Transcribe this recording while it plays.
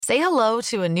Say hello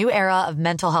to a new era of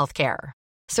mental health care.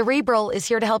 Cerebral is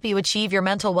here to help you achieve your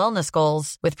mental wellness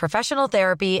goals with professional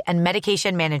therapy and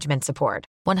medication management support.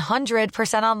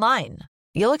 100% online.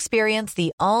 You'll experience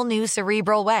the all-new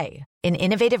Cerebral Way, an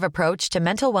innovative approach to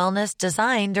mental wellness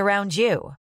designed around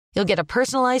you. You'll get a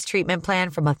personalized treatment plan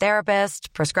from a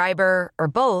therapist, prescriber, or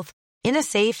both in a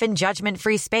safe and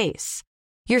judgment-free space.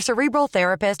 Your Cerebral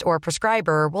therapist or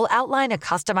prescriber will outline a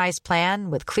customized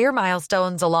plan with clear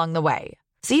milestones along the way,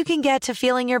 so you can get to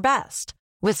feeling your best.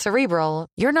 With Cerebral,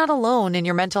 you're not alone in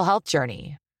your mental health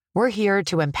journey. We're here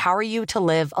to empower you to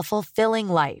live a fulfilling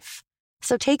life.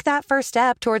 So take that first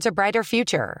step towards a brighter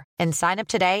future and sign up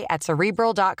today at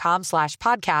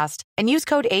Cerebral.com/podcast and use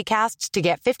code ACAST to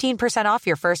get 15% off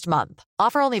your first month.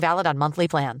 Offer only valid on monthly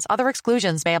plans. Other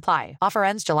exclusions may apply. Offer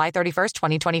ends July 31st,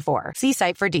 2024. See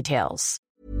site for details.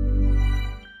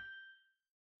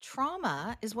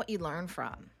 Trauma is what you learn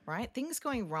from, right? Things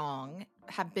going wrong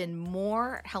have been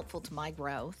more helpful to my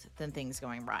growth than things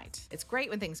going right. It's great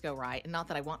when things go right, and not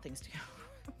that I want things to go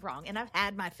wrong. And I've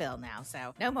had my fill now,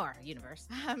 so no more, universe.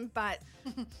 But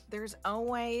there's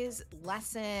always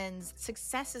lessons.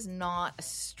 Success is not a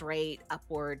straight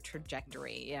upward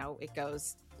trajectory. You know, it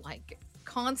goes like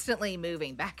constantly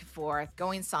moving back and forth,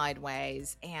 going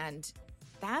sideways, and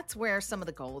that's where some of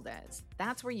the gold is.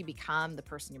 That's where you become the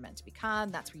person you're meant to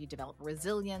become. That's where you develop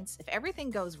resilience. If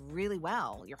everything goes really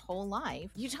well your whole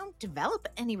life, you don't develop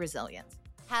any resilience.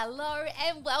 Hello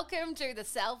and welcome to the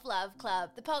Self Love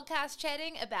Club, the podcast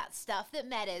chatting about stuff that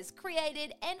matters,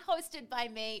 created and hosted by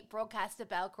me, broadcaster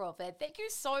Belle Crawford. Thank you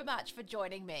so much for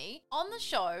joining me. On the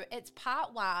show, it's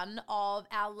part one of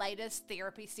our latest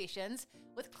therapy sessions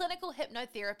with clinical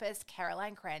hypnotherapist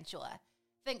Caroline Cranshaw.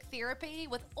 Think therapy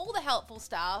with all the helpful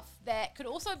stuff that could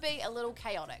also be a little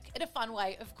chaotic, in a fun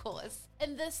way, of course.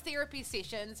 In this therapy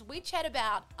sessions, we chat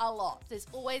about a lot. There's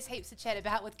always heaps to chat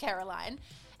about with Caroline.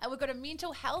 And we've got a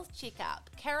mental health checkup.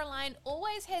 Caroline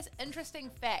always has interesting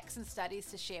facts and studies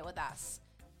to share with us.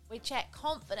 We chat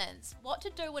confidence, what to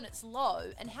do when it's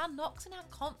low, and how knocks in our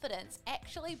confidence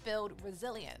actually build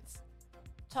resilience.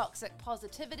 Toxic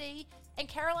positivity, and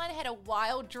Caroline had a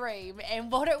wild dream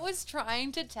and what it was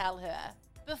trying to tell her.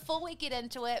 Before we get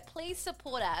into it, please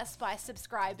support us by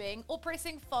subscribing or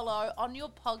pressing follow on your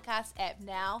podcast app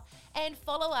now, and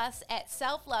follow us at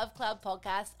Self Love Club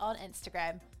Podcast on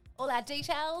Instagram. All our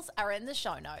details are in the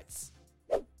show notes.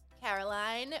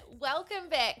 Caroline, welcome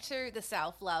back to the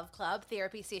Self Love Club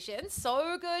therapy session.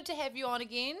 So good to have you on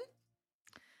again.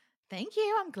 Thank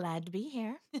you. I'm glad to be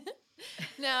here.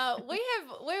 Now, we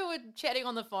were chatting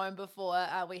on the phone before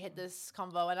we had this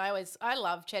convo, and I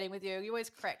love chatting with you. You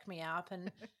always crack me up,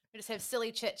 and we just have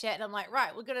silly chit chat. And I'm like,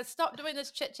 right, we're gonna stop doing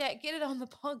this chit chat, get it on the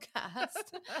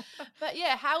podcast. But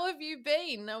yeah, how have you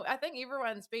been? I think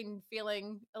everyone's been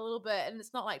feeling a little bit, and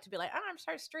it's not like to be like, oh, I'm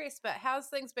so stressed. But how's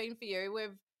things been for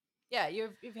you?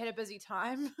 You've had a busy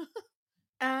time.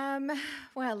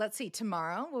 Well, let's see.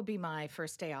 Tomorrow will be my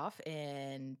first day off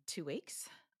in 2 weeks.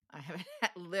 I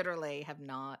literally have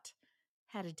not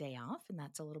had a day off, and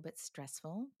that's a little bit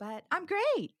stressful, but I'm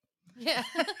great. Yeah.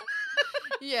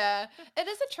 Yeah. It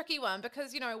is a tricky one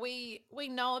because, you know, we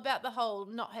know about the whole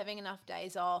not having enough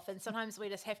days off, and sometimes we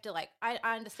just have to I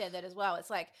understand that as well. It's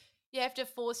like you have to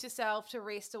force yourself to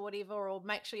rest or whatever, or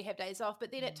make sure you have days off,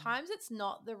 but then at times it's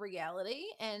not the reality.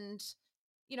 And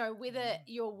you know, whether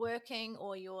you're working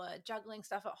or you're juggling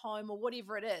stuff at home or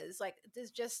whatever it is, like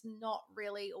there's just not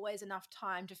really always enough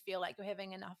time to feel like you're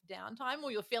having enough downtime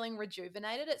or you're feeling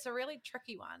rejuvenated. It's a really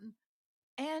tricky one.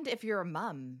 And if you're a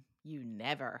mom, you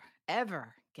never,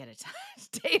 ever get a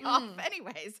day off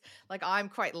anyways. Like I'm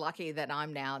quite lucky that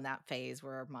I'm now in that phase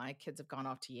where my kids have gone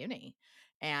off to uni.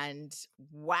 And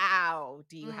wow,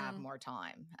 do you have more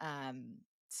time?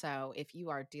 So if you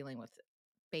are dealing with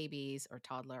babies or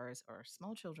toddlers or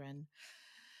small children,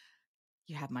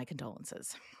 you have my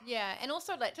condolences. Yeah. And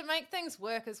also like to make things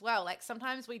work as well. Like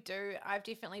sometimes I've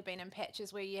definitely been in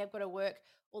patches where you have got to work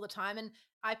all the time. And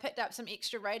I picked up some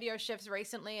extra radio shifts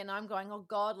recently and I'm going, oh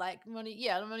God, like I'm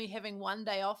only having one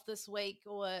day off this week,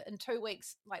 or in 2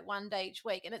 weeks, like one day each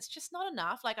week. And it's just not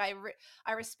enough. Like I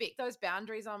respect those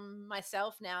boundaries on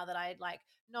myself now that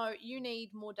no, you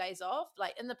need more days off.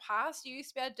 Like in the past you used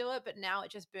to be able to do it, but now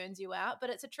it just burns you out. But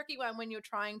it's a tricky one when you're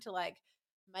trying to like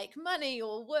make money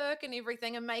or work and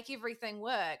everything and make everything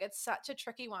work. It's such a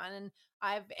tricky one. And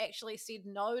I've actually said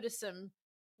no to some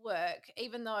work,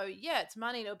 even though, yeah, it's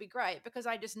money and it'll be great, because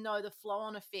I just know the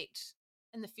flow-on effect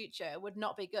in the future would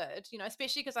not be good, you know,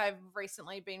 especially because I've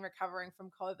recently been recovering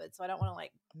from COVID. So I don't want to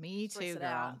like me too, girl.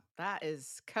 Out. That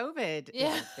is COVID,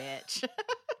 yeah. Is a bitch.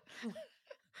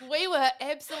 We were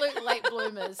absolute late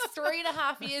bloomers.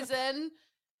 3.5 years in,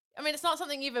 I mean, it's not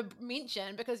something you've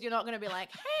mentioned because you're not going to be like,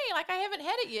 hey, like I haven't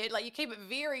had it yet. Like you keep it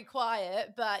very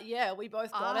quiet. But yeah, we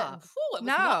both got it Ah, and whew, it was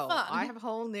not no, I fun. have a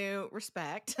whole new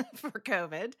respect for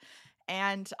COVID.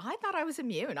 And I thought I was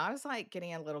immune. I was like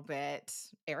getting a little bit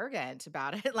arrogant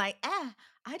about it. Like,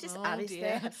 I just Oh obviously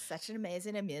dear. have such an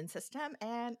amazing immune system.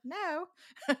 And no,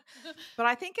 but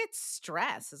I think it's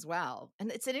stress as well. And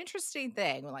it's an interesting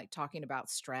thing, like talking about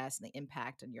stress and the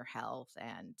impact on your health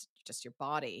and just your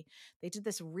body. They did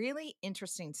this really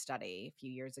interesting study a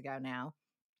few years ago now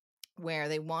where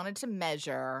they wanted to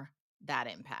measure that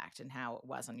impact and how it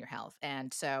was on your health.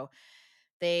 And so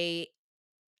they,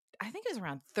 I think it was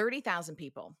around 30,000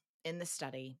 people in the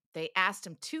study. They asked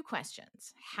them two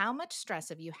questions. How much stress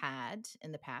have you had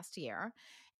in the past year?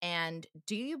 And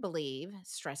do you believe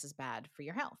stress is bad for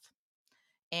your health?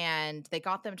 And they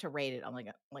got them to rate it on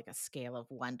like a scale of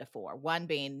 1 to 4. 1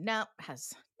 being no,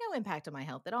 has no impact on my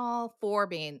health at all. 4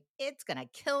 being it's gonna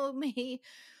kill me.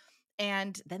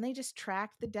 And then they just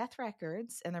tracked the death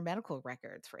records and their medical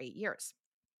records for 8 years.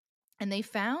 And they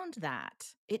found that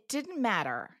it didn't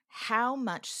matter how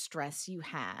much stress you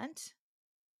had.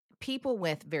 People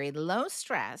with very low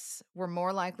stress were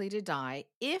more likely to die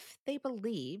if they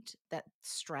believed that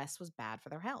stress was bad for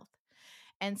their health.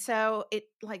 And so it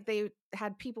like they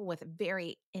had people with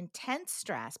very intense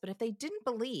stress, but if they didn't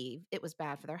believe it was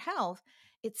bad for their health,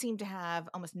 it seemed to have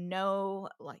almost no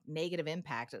like negative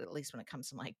impact, at least when it comes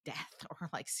to like death or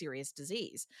like serious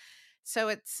disease. So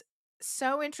it's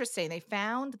so interesting. They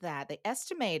found that they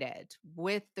estimated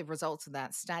with the results of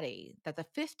that study that the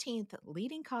 15th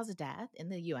leading cause of death in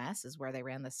the US is where they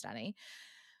ran the study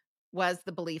was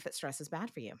the belief that stress is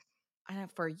bad for you. I know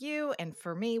for you and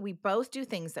for me, we both do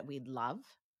things that we love.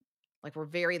 Like we're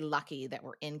very lucky that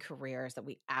we're in careers that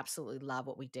we absolutely love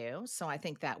what we do. So I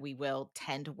think that we will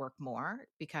tend to work more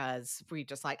because we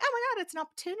just like, oh my God, it's an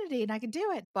opportunity and I can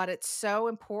do it. But it's so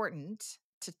important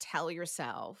to tell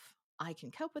yourself, I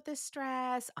can cope with this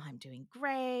stress. I'm doing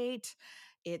great.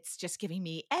 It's just giving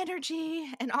me energy.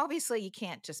 And obviously, you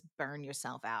can't just burn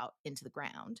yourself out into the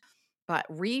ground, but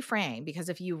reframe because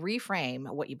if you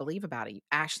reframe what you believe about it, you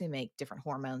actually make different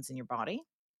hormones in your body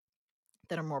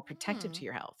that are more protective Hmm. to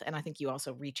your health. And I think you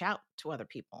also reach out to other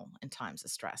people in times of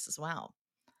stress as well.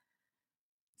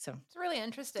 So, It's really just a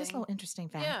interesting. little interesting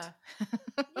Yeah.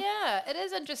 fact. Yeah, it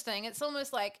is interesting. It's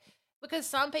almost like because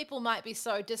some people might be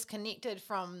so disconnected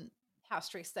from how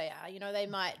stressed they are. You know, they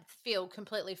might feel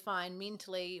completely fine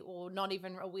mentally or not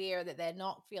even aware that they're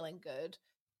not feeling good,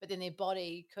 but then their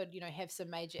body could, have some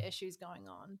major issues going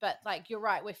on. But like you're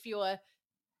right, if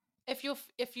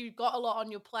you got a lot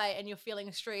on your plate and you're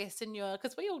feeling stressed and you're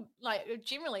because we all like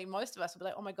generally most of us will be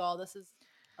like, oh my god, this is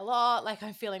a lot, like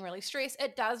I'm feeling really stressed.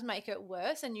 It does make it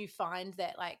worse, and you find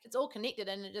that like it's all connected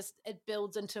and it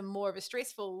builds into more of a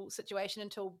stressful situation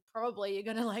until probably you're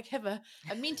gonna like have a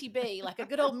minty bee, like a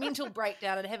good old mental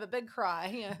breakdown and have a big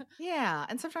cry. Yeah. Yeah.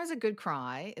 And sometimes a good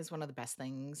cry is one of the best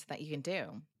things that you can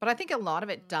do. But I think a lot of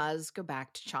it Mm. does go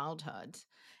back to childhood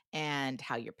and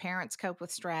how your parents cope with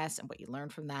stress and what you learn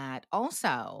from that.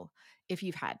 Also, if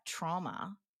you've had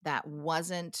trauma that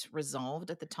wasn't resolved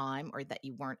at the time or that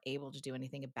you weren't able to do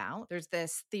anything about, there's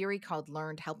this theory called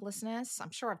learned helplessness.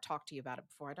 I'm sure I've talked to you about it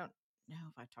before. I don't know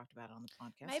if I've talked about it on the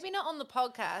podcast. Maybe not on the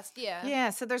podcast. Yeah. Yeah,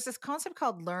 so there's this concept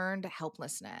called learned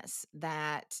helplessness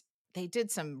that they did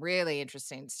some really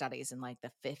interesting studies in like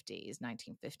the 50s,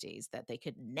 1950s that they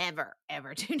could never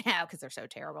ever do now because they're so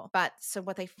terrible. But so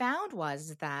what they found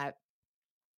was that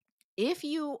if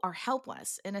you are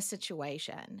helpless in a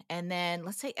situation, and then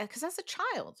let's say, because as a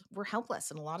child, we're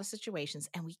helpless in a lot of situations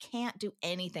and we can't do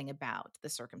anything about the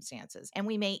circumstances. And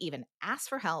we may even ask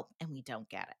for help and we don't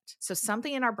get it. So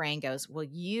something in our brain goes, well,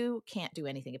 you can't do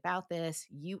anything about this.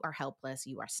 You are helpless.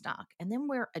 You are stuck. And then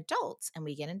we're adults and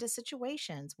we get into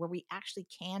situations where we actually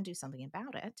can do something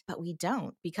about it, but we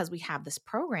don't because we have this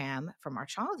program from our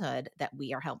childhood that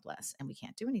we are helpless and we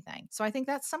can't do anything. So I think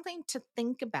that's something to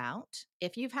think about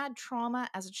if you've had trauma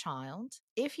as a child.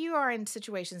 If you are in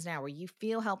situations now where you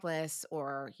feel helpless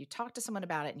or you talk to someone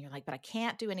about it and you're like, but I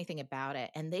can't do anything about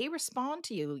it, and they respond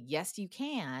to you, yes, you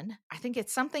can, I think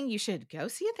it's something you should go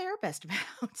see a therapist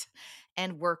about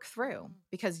and work through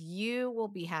because you will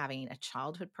be having a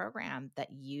childhood program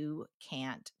that you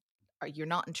can't. Or you're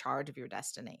not in charge of your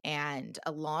destiny. And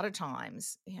a lot of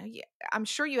times, I'm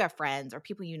sure you have friends or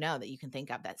people you know that you can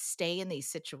think of that stay in these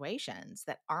situations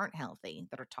that aren't healthy,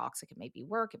 that are toxic. It may be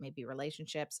work, it may be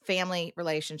relationships, family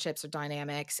relationships or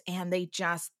dynamics, and they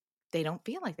don't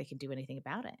feel like they can do anything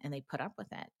about it and they put up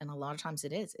with it. And a lot of times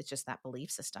it's just that belief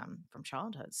system from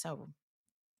childhood. So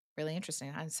Really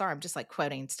interesting. I'm sorry, I'm just like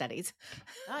quoting studies.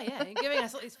 Oh yeah, you're giving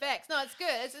us all these facts. No, it's good.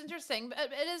 It's interesting,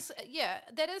 but it is, yeah,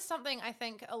 that is something I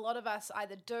think a lot of us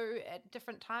either do at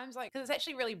different times, like because it's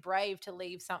actually really brave to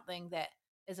leave something that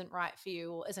isn't right for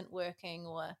you or isn't working,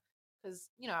 or because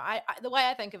the way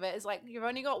I think of it is like you've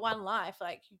only got one life,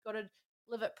 like you've got to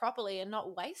live it properly and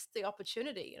not waste the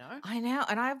opportunity. I know.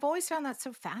 And I've always found that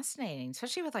so fascinating,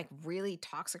 especially with like really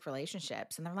toxic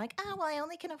relationships. And they're like, oh, well, I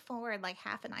only can afford like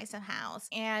half a nice house.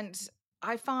 And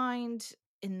I find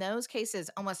in those cases,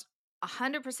 almost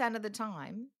 100% of the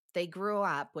time, they grew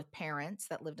up with parents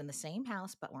that lived in the same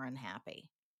house but were unhappy.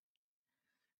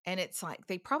 And it's like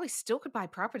they probably still could buy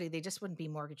property. They just wouldn't be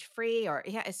mortgage free. Or,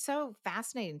 yeah, it's so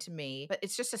fascinating to me. But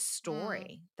it's just a Mm.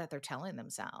 story that they're telling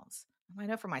themselves. I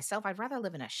know for myself, I'd rather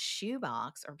live in a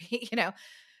shoebox or be,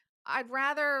 I'd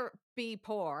rather be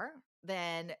poor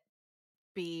than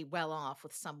be well off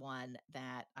with someone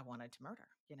that I wanted to murder,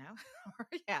 you know? Or,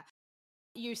 yeah,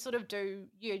 You sort of do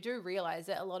realize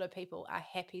that a lot of people are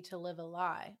happy to live a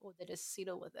lie or they just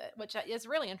settle with it, which is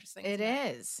really interesting, it isn't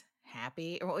it? is.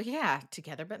 Happy, well, yeah,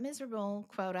 together but miserable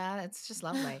quota. It's just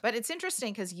lovely. But it's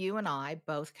interesting because you and I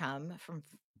both come from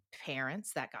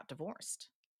parents that got divorced,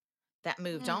 that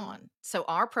moved Mm. on. So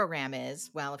our program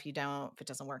is, well, if it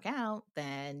doesn't work out,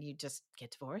 then you just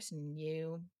get divorced and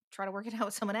you try to work it out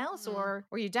with someone else Mm.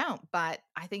 or you don't. But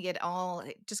I think it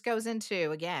just goes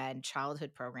into, again,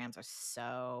 childhood programs are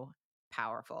so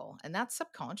powerful, and that's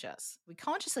subconscious. We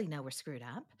consciously know we're screwed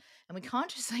up and we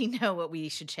consciously know what we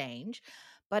should change.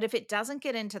 But if it doesn't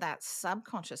get into that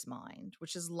subconscious mind,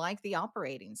 which is like the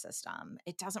operating system,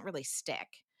 it doesn't really stick.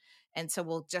 And so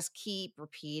we'll just keep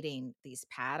repeating these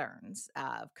patterns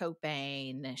of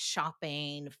coping,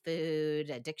 shopping, food,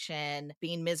 addiction,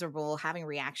 being miserable, having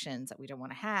reactions that we don't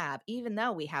want to have, even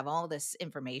though we have all this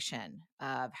information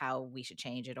of how we should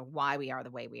change it or why we are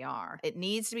the way we are. It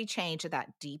needs to be changed at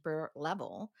that deeper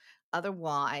level.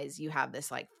 Otherwise, you have this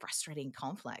like frustrating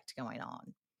conflict going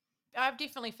on. I've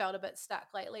definitely felt a bit stuck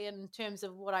lately in terms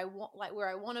of what I want, like where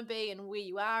I want to be and where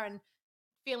you are, and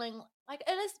feeling like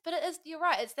it is, but it is, you're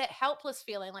right. It's that helpless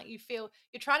feeling. Like you feel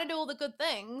you're trying to do all the good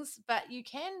things, but you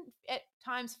can at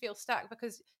times feel stuck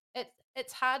because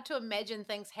it's hard to imagine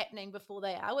things happening before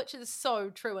they are, which is so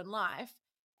true in life.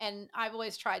 And I've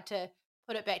always tried to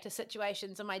put it back to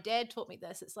situations. And my dad taught me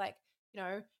this. It's like,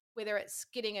 whether it's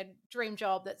getting a dream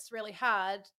job that's really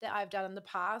hard that I've done in the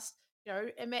past,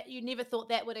 you never thought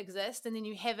that would exist, and then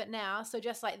you have it now. So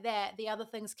just like that, the other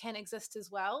things can exist as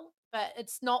well, but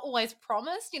it's not always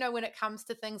promised, when it comes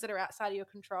to things that are outside of your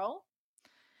control.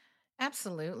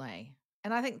 Absolutely.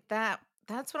 And I think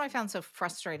that's what I found so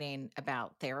frustrating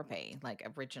about therapy, like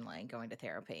originally going to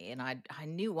therapy. And I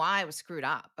knew why I was screwed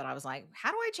up, but I was like,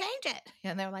 how do I change it?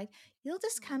 And they're like, you'll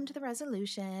just come to the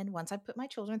resolution once I put my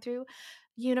children through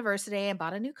university and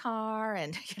bought a new car.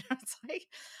 And it's like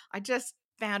I just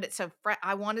found it so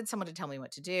I wanted someone to tell me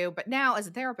what to do. But now as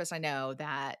a therapist, I know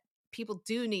that people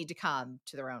do need to come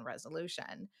to their own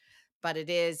resolution, but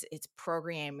it's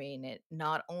programming it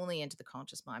not only into the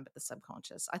conscious mind but the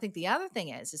subconscious. I think the other thing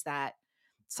is that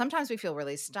sometimes we feel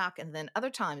really stuck and then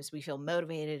other times we feel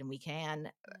motivated and we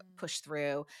can Mm. push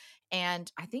through.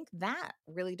 And I think that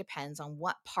really depends on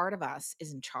what part of us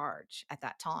is in charge at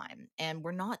that time. And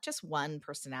we're not just one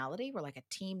personality, we're like a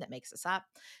team that makes us up.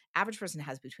 Average person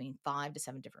has between 5 to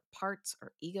 7 different parts,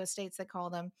 or ego states they call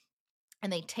them,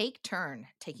 and they take turn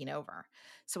taking over.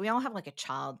 So we all have like a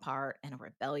child part and a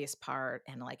rebellious part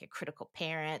and like a critical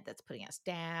parent that's putting us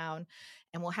down.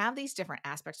 And we'll have these different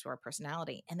aspects to our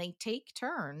personality and they take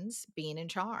turns being in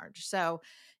charge. So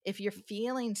if you're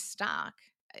feeling stuck,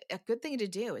 a good thing to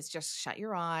do is just shut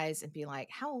your eyes and be like,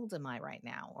 how old am I right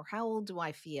now? Or how old do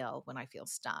I feel when I feel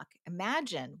stuck?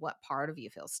 Imagine what part of you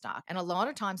feels stuck. And a lot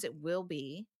of times it will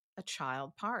be a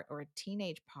child part or a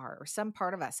teenage part or some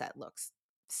part of us that looks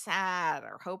sad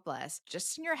or hopeless.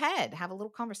 Just in your head, have a little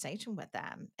conversation with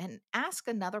them and ask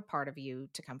another part of you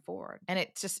to come forward. And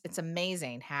it's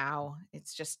amazing how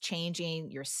it's just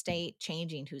changing your state,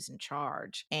 changing who's in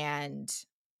charge. And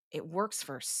it works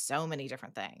for so many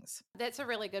different things. That's a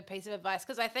really good piece of advice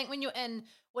because I think when you're in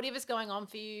whatever's going on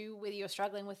for you, whether you're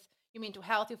struggling with your mental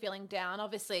health, you're feeling down,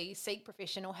 obviously seek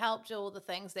professional help, do all the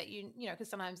things that because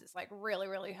sometimes it's like really,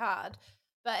 really hard.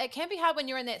 But it can be hard when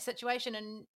you're in that situation.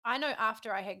 And I know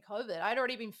after I had COVID, I'd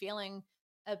already been feeling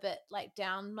a bit like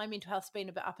down. My mental health's been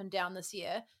a bit up and down this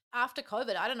year. After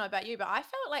COVID, I don't know about you, but I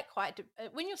felt like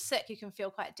when you're sick, you can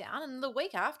feel quite down. And the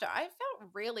week after, I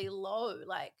felt really low,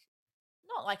 like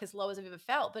not like as low as I've ever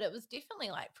felt, but it was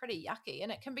definitely like pretty yucky.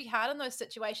 And it can be hard in those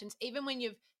situations, even when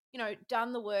you've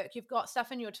done the work, you've got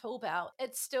stuff in your tool belt,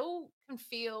 it still can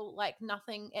feel like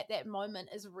nothing at that moment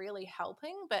is really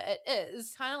helping, but it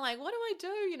is kind of like, what do I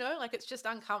do? Like it's just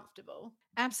uncomfortable.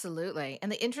 Absolutely.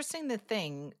 And the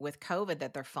thing with COVID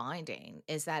that they're finding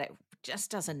is that it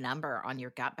just does a number on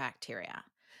your gut bacteria.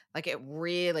 Like it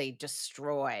really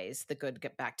destroys the good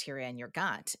gut bacteria in your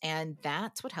gut. And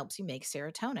that's what helps you make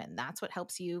serotonin. That's what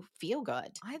helps you feel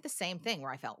good. I had the same thing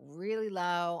where I felt really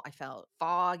low. I felt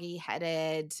foggy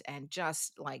headed and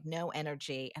just like no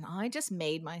energy. And I just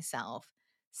made myself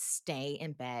stay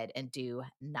in bed and do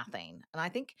nothing. And I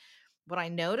think what I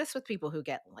notice with people who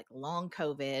get like long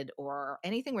COVID or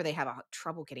anything where they have a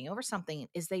trouble getting over something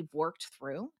is they've worked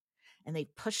through and they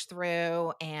pushed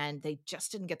through and they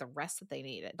just didn't get the rest that they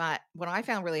needed. But what I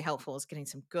found really helpful is getting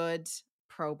some good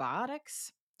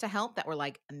probiotics to help that were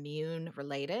like immune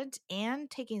related and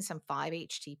taking some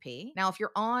 5-HTP. Now, if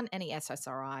you're on any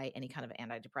SSRI, any kind of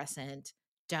antidepressant,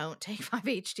 don't take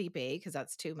 5-HTP because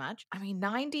that's too much. I mean,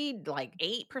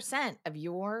 8% of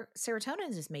your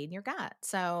serotonin is made in your gut.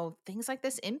 So things like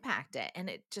this impact it. And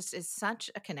it just is such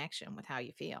a connection with how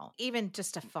you feel. Even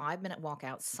just a 5-minute walk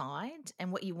outside.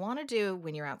 And what you want to do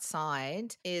when you're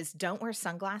outside is don't wear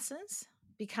sunglasses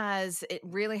because it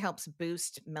really helps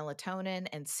boost melatonin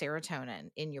and serotonin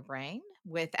in your brain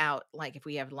without, like, if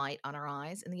we have light on our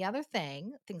eyes. And the other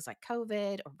thing, things like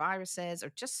COVID or viruses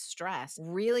or just stress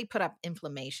really put up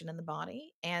inflammation in the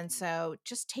body. And so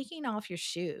just taking off your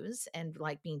shoes and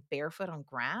like being barefoot on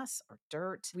grass or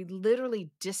dirt, we literally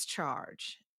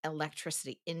discharge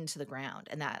electricity into the ground,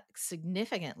 and that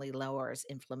significantly lowers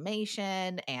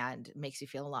inflammation and makes you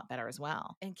feel a lot better as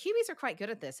well. And Kiwis are quite good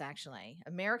at this, actually.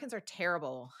 Americans are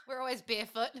terrible. We're always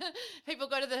barefoot. People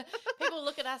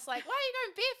look at us like, why are you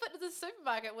going barefoot to the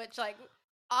supermarket? Which, like,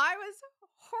 I was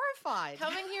horrified.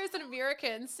 Coming here as an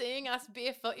American, seeing us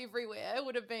barefoot everywhere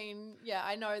would have been,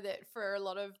 I know that for a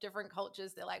lot of different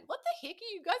cultures, they're like, what the heck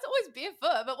are you guys always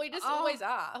barefoot? But we just always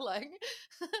are. Like,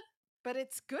 but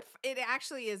it's good. It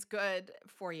actually is good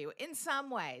for you in some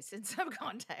ways, in some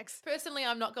contexts. Personally,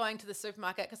 I'm not going to the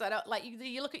supermarket because I don't like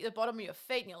you look at the bottom of your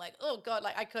feet and you're like, oh God,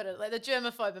 like I couldn't. Like the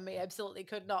germaphobe in me absolutely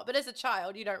could not. But as a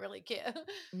child, you don't really care.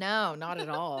 No, not at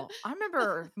all. I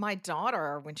remember my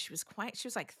daughter when she was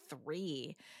like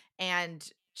 3,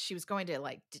 and she was going to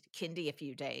like kindy a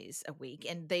few days a week,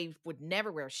 and they would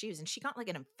never wear shoes, and she got like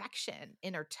an infection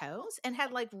in her toes and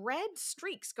had like red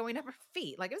streaks going up her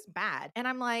feet. Like it was bad. And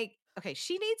I'm like, okay,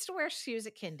 she needs to wear shoes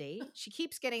at kindy. She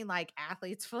keeps getting like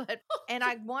athlete's foot. And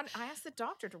I asked the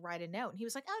doctor to write a note, and he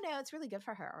was like, oh no, it's really good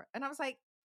for her. And I was like,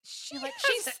 she's an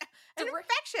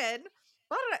infection.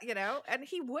 And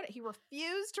he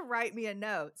refused to write me a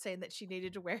note saying that she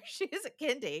needed to wear shoes at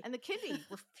kindy. And the kindy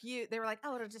refused. They were like,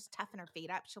 oh, it'll just toughen her feet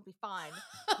up. She'll be fine.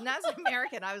 And as an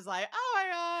American, I was like, oh my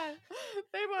God,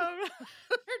 they won't.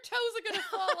 Her toes are going to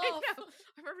fall off.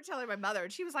 I remember telling my mother,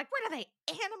 and she was like, what are they,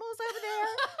 animals over there?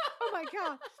 Oh my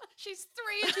God. She's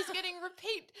 3 and she's getting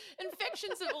repeat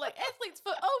infections of like athlete's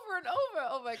foot over and over.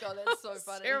 Oh my God, that's so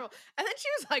funny. Terrible. And then she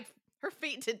was like, her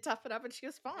feet did toughen up and she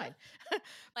was fine.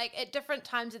 Like at different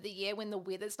times of the year when the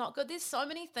weather's not good, there's so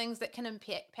many things that can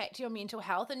impact your mental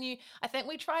health. And I think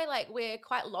we're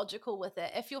quite logical with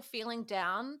it. If you're feeling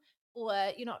down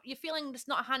or, you're feeling just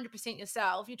not 100%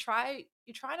 yourself, you try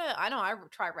to, I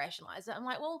try to rationalize it. I'm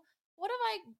like, well, what have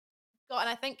I got? And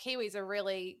I think Kiwis are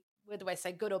really, whether I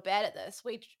say good or bad at this,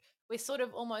 we're sort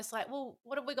of almost like, well,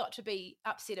 what have we got to be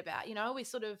upset about? We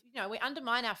sort of, we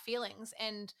undermine our feelings.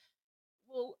 And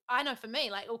well, I know for me,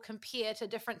 like, it'll compare to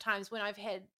different times when I've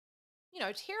had,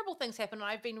 terrible things happen and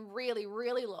I've been really,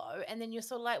 really low. And then you're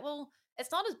sort of like, well,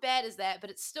 it's not as bad as that, but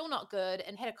it's still not good.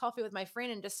 And had a coffee with my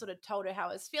friend and just sort of told her how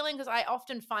I was feeling, because I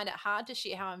often find it hard to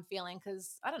share how I'm feeling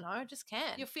because, I don't know, I just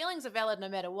can't. Your feelings are valid no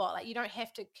matter what. Like, you don't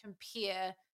have to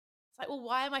compare. It's like, well,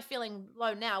 why am I feeling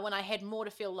low now when I had more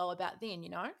to feel low about then,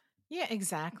 Yeah,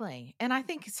 exactly. And I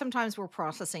think sometimes we're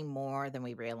processing more than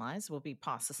we realize. We'll be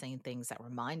processing things that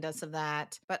remind us of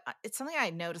that. But it's something I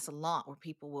notice a lot where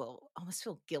people will almost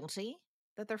feel guilty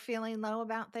that they're feeling low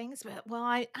about things. But, well,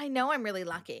 I know I'm really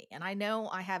lucky and I know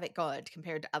I have it good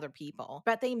compared to other people,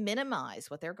 but they minimize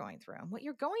what they're going through. And what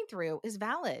you're going through is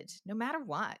valid no matter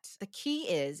what. The key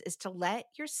is to let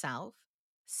yourself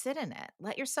sit in it.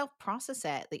 Let yourself process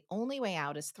it. The only way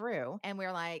out is through. And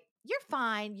we're like, you're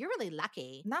fine. You're really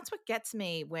lucky. And that's what gets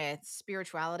me with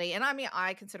spirituality. And I mean,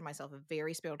 I consider myself a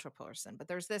very spiritual person, but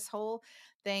there's this whole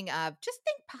thing of just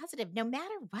think positive no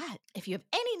matter what. If you have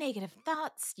any negative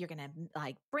thoughts, you're going to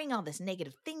like bring all this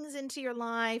negative things into your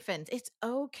life. And it's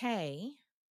okay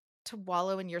to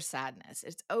wallow in your sadness.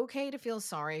 It's okay to feel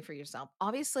sorry for yourself.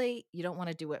 Obviously, you don't want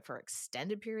to do it for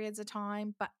extended periods of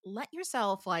time, but let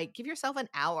yourself give yourself an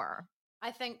hour.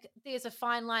 I think there's a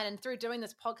fine line, and through doing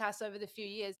this podcast over the few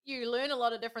years, you learn a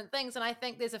lot of different things. And I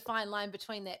think there's a fine line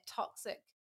between that toxic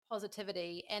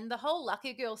positivity and the whole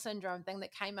lucky girl syndrome thing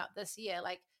that came up this year.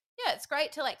 Yeah, it's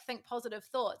great to think positive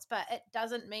thoughts, but it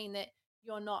doesn't mean that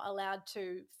you're not allowed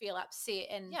to feel upset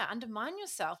and undermine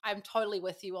yourself. I'm totally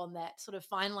with you on that sort of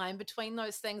fine line between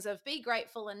those things of be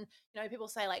grateful. And, people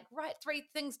say write 3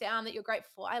 things down that you're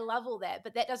grateful for. I love all that,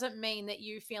 but that doesn't mean that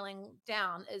you feeling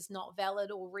down is not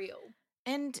valid or real.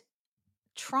 And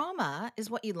trauma is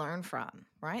what you learn from,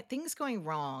 right? Things going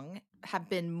wrong have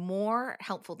been more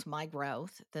helpful to my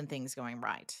growth than things going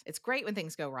right. It's great when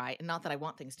things go right, and not that I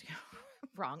want things to go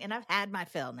wrong. And I've had my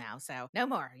fill now, so no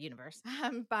more, universe.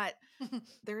 But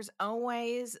there's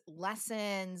always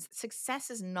lessons. Success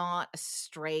is not a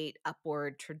straight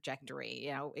upward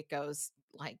trajectory. It goes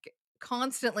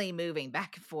constantly moving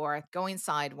back and forth, going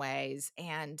sideways.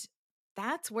 And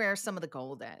that's where some of the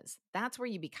gold is. That's where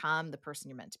you become the person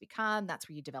you're meant to become. That's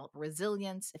where you develop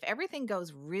resilience. If everything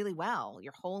goes really well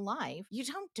your whole life, you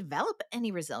don't develop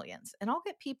any resilience. And I'll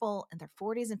get people in their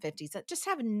 40s and 50s that just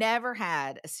have never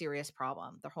had a serious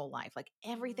problem their whole life.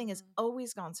 Everything has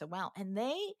always gone so well, and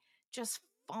they just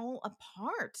fall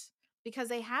apart because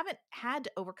they haven't had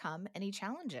to overcome any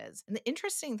challenges. And the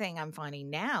interesting thing I'm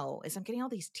finding now is I'm getting all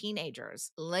these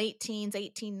teenagers, late teens,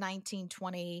 18, 19,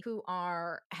 20, who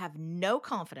have no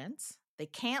confidence. They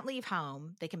can't leave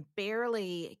home. They can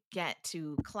barely get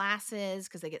to classes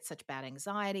because they get such bad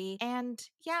anxiety. And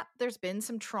yeah, there's been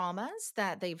some traumas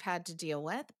that they've had to deal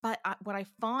with. But what I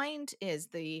find is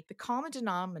the common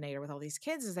denominator with all these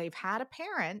kids is they've had a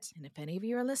parent. And if any of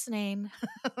you are listening,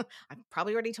 I've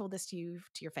probably already told this to you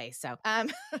to your face. So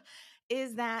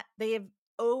is that they have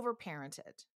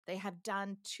overparented. They have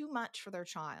done too much for their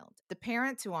child. The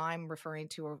parents who I'm referring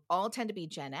to all tend to be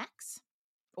Gen X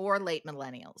or late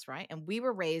millennials, right? And we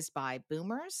were raised by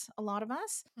boomers, a lot of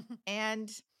us,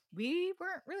 and we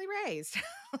weren't really raised.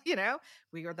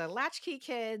 We were the latchkey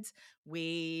kids.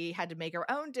 We had to make our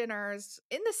own dinners.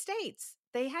 In the States,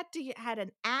 they had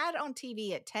an ad on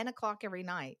TV at 10 o'clock every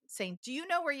night saying, "Do you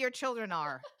know where your children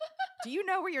are? Do you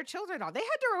know where your children are?" They had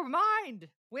to remind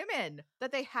women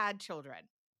that they had children.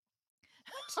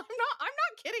 I'm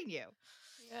not kidding you.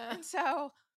 Yeah. And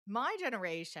so my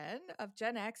generation of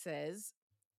Gen X's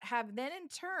have then in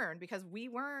turn, because we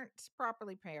weren't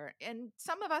properly parented, and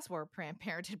some of us were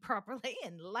parented properly,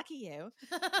 and lucky you.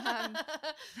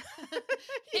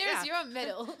 Here's your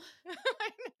middle.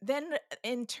 Then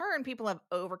in turn, people have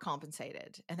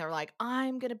overcompensated, and they're like,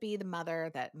 I'm going to be the mother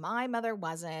that my mother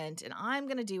wasn't, and I'm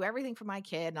going to do everything for my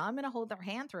kid, and I'm going to hold their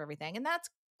hand through everything. And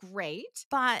that's great.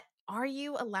 But are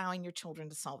you allowing your children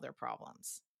to solve their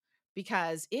problems?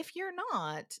 Because if you're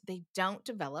not, they don't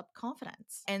develop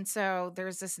confidence. And so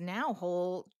there's this now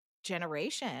whole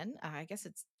generation, I guess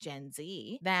it's Gen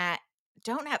Z, that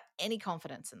don't have any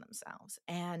confidence in themselves.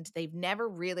 And they've never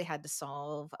really had to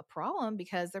solve a problem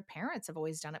because their parents have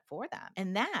always done it for them.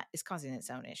 And that is causing its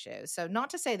own issues. So not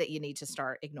to say that you need to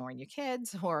start ignoring your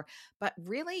kids but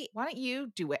really, why don't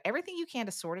you do everything you can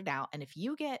to sort it out? And if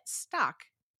you get stuck,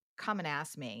 come and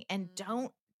ask me, and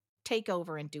don't take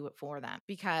over and do it for them,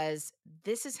 because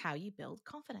this is how you build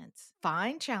confidence.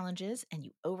 Find challenges and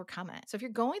you overcome it. So if you're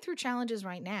going through challenges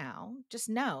right now, just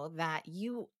know that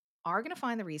you are going to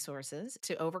find the resources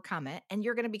to overcome it, and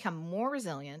you're going to become more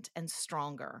resilient and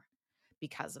stronger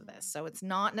because of this. So it's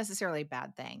not necessarily a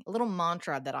bad thing. A little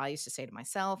mantra that I used to say to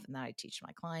myself and that I teach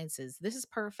my clients is, this is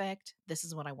perfect. This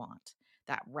is what I want.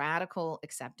 That radical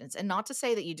acceptance. And not to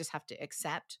say that you just have to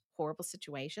accept horrible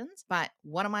situations, but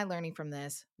what am I learning from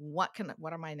this? What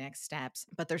are my next steps?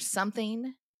 But there's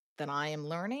something that I am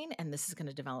learning, and this is going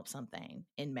to develop something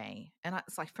in me. And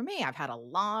it's for me, I've had a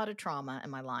lot of trauma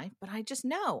in my life, but I just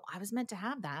know I was meant to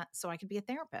have that so I could be a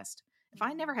therapist. If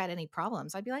I never had any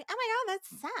problems, I'd be like, oh my God, that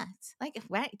sucks.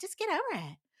 Just get over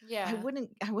it. Yeah.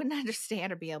 I wouldn't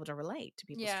understand or be able to relate to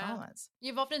people's traumas.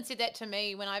 You've often said that to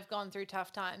me when I've gone through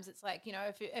tough times. It's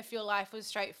if your life was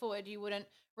straightforward, you wouldn't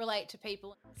relate to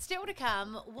people. Still to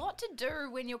come, what to do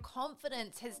when your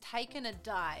confidence has taken a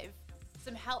dive,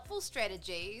 some helpful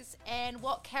strategies, and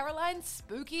what Caroline's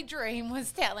spooky dream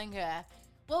was telling her.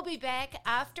 We'll be back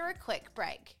after a quick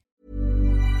break.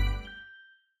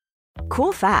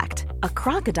 Cool fact, a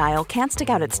crocodile can't stick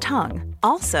out its tongue.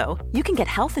 Also, you can get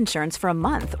health insurance for a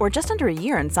month or just under a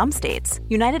year in some states.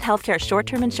 United Healthcare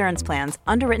short-term insurance plans,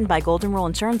 underwritten by Golden Rule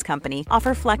Insurance Company,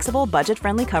 offer flexible,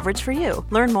 budget-friendly coverage for you.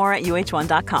 Learn more at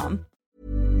uh1.com.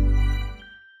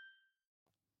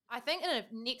 I think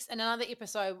in another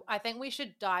episode, I think we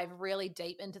should dive really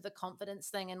deep into the confidence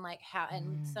thing and like how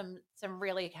and some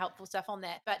really helpful stuff on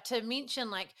that. But to mention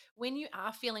like when you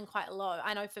are feeling quite low,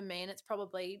 I know for me, and it's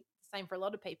probably the same for a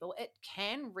lot of people, it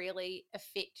can really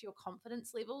affect your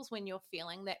confidence levels when you're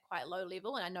feeling that quite low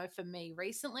level. And I know for me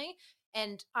recently,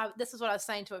 and this is what I was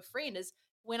saying to a friend, is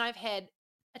when I've had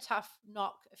a tough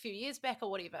knock a few years back or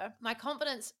whatever, my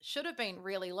confidence should have been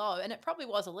really low, and it probably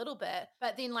was a little bit.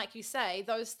 But then, like you say,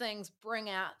 those things bring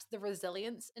out the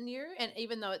resilience in you. And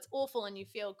even though it's awful and you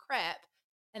feel crap,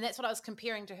 and that's what I was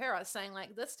comparing to her, I was saying,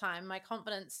 like, this time my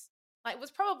confidence, like,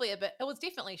 was probably it was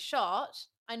definitely shot.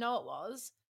 I know it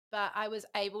was, but I was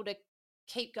able to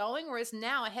keep going. Whereas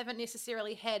now I haven't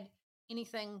necessarily had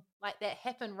anything like that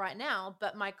happen right now,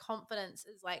 but my confidence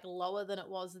is like lower than it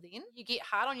was then. You get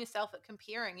hard on yourself at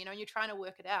comparing, and you're trying to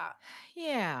work it out.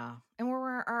 Yeah. And we're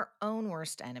our own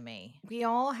worst enemy. We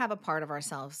all have a part of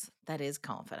ourselves that is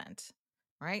confident,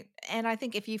 right? And I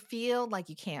think if you feel like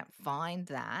you can't find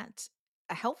that,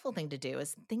 a helpful thing to do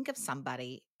is think of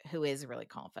somebody who is really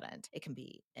confident. It can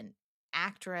be an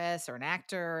actress or an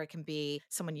actor, it can be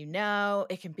someone you know,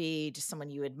 it can be just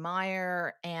someone you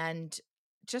admire. And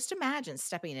just imagine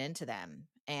stepping into them.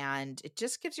 And it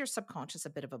just gives your subconscious a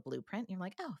bit of a blueprint. You're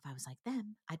like, oh, if I was like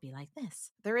them, I'd be like this.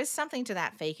 There is something to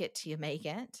that fake it till you make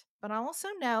it. But I also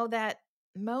know that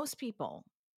most people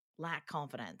lack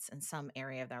confidence in some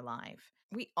area of their life.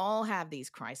 We all have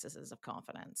these crises of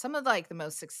confidence. Some of like the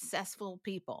most successful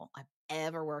people I've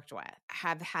ever worked with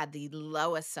have had the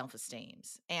lowest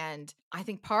self-esteems. And I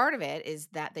think part of it is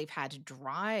that they've had to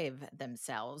drive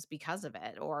themselves because of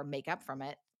it or make up from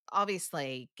it.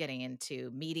 Obviously, getting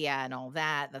into media and all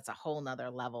that, that's a whole nother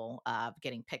level of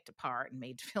getting picked apart and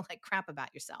made to feel like crap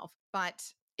about yourself. But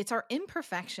it's our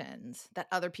imperfections that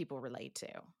other people relate to.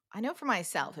 I know for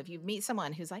myself, if you meet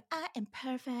someone who's like, I am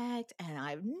perfect and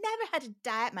I've never had to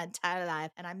diet my entire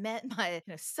life, and I met my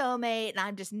soulmate and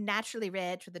I'm just naturally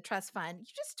rich with a trust fund,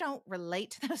 you just don't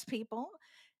relate to those people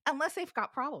unless they've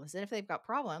got problems. And if they've got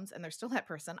problems and they're still that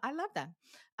person, I love them.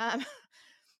 Um,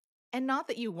 and not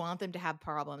that you want them to have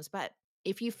problems, but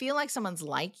if you feel like someone's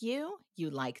like you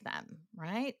like them,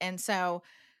 right? And so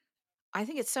I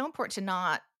think it's so important to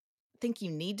not think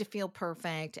you need to feel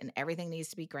perfect and everything needs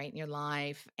to be great in your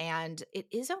life. And it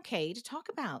is okay to talk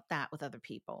about that with other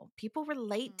people. People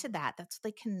relate to that. That's what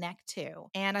they connect to.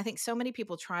 And I think so many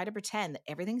people try to pretend that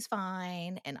everything's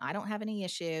fine and I don't have any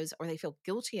issues, or they feel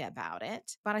guilty about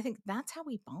it. But I think that's how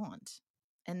we bond.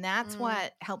 And that's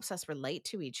what helps us relate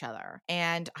to each other.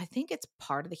 And I think it's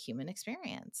part of the human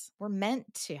experience. We're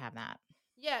meant to have that.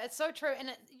 Yeah, it's so true.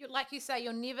 And like you say,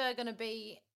 you're never going to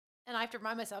be, and I have to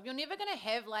remind myself, you're never going to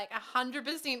have like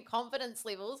 100% confidence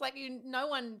levels. Like no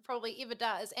one probably ever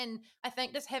does. And I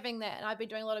think just having that, and I've been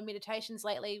doing a lot of meditations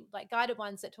lately, like guided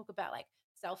ones that talk about like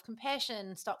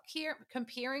self-compassion, stop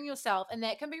comparing yourself. And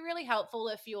that can be really helpful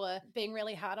if you're being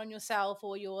really hard on yourself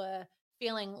or you're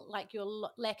feeling like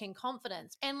you're lacking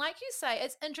confidence. And like you say,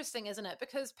 it's interesting, isn't it?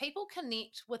 Because people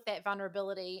connect with that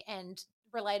vulnerability and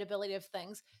relatability of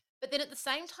things. But then at the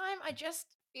same time, I just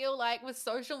feel like with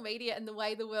social media and the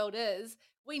way the world is,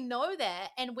 we know that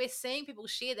and we're seeing people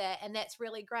share that, and that's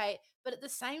really great. But at the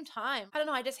same time, I don't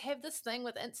know, I just have this thing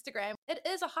with Instagram. It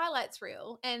is a highlights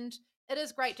reel and it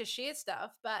is great to share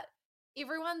stuff, but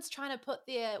everyone's trying to put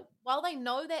while they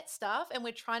know that stuff and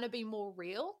we're trying to be more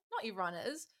real, not everyone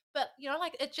is, but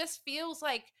like it just feels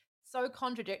like so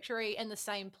contradictory in the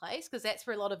same place because that's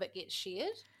where a lot of it gets shared.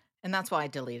 And that's why I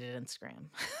deleted Instagram.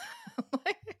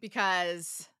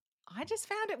 Because I just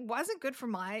found it wasn't good for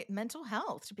my mental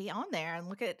health to be on there and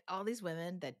look at all these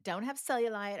women that don't have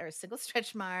cellulite or a single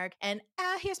stretch mark. And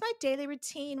here's my daily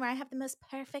routine where I have the most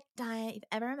perfect diet you've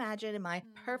ever imagined in my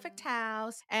perfect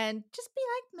house, and just be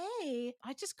like me.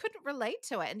 I just couldn't relate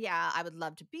to it. And yeah, I would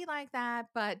love to be like that,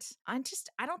 but I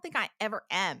don't think I ever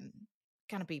am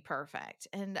going to be perfect.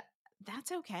 And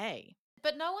that's okay.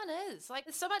 But no one is. Like,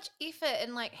 there's so much effort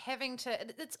in like having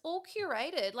it's all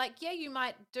curated. Like, yeah, you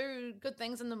might do good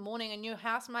things in the morning and your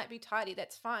house might be tidy.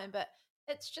 That's fine. But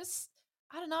it's just,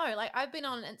 I don't know. Like, I've been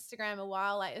on Instagram a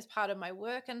while, like as part of my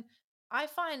work. And I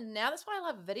find now that's why I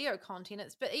love video content.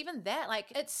 But even that,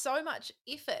 like, it's so much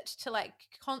effort to like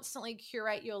constantly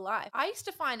curate your life. I used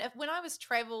to find when I was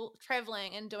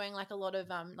traveling and doing like a lot of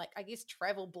like I guess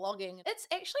travel blogging, it's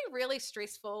actually really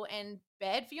stressful and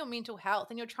bad for your mental health,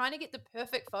 and you're trying to get the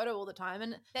perfect photo all the time.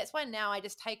 And that's why now I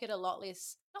just take it a lot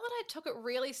less. Not that I took it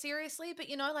really seriously, but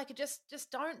like just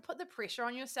don't put the pressure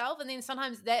on yourself. And then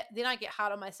sometimes then I get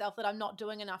hard on myself that I'm not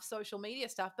doing enough social media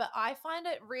stuff. But I find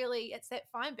it's that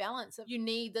fine balance of you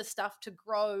need this stuff to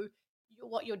grow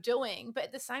what you're doing, but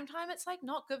at the same time, it's like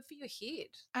not good for your head.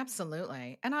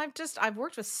 Absolutely. And I've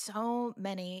worked with so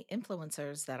many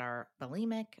influencers that are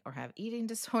bulimic or have eating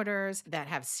disorders, that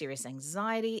have serious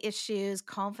anxiety issues,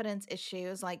 confidence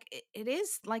issues. Like it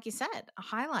is, like you said, a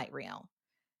highlight reel.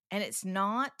 And it's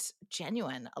not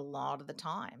genuine a lot of the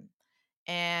time.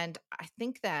 And I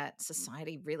think that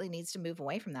society really needs to move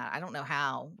away from that. I don't know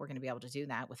how we're going to be able to do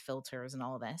that with filters and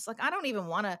all of this. Like, I don't even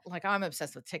want to, like, I'm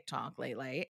obsessed with TikTok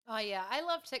lately. Oh yeah, I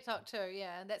love TikTok too.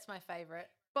 Yeah, that's my favorite.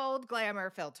 Bold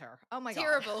glamour filter. Oh my God.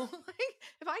 Terrible. Like,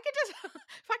 if I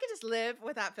could just live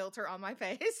with that filter on my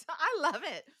face, I love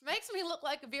it. Makes me look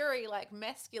like a very like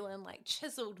masculine, like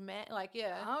chiseled man. Like,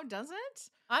 yeah. Oh, does it?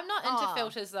 I'm not into Aw.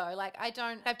 filters though. Like I've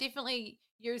definitely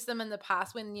used them in the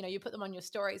past when, you put them on your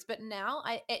stories, but now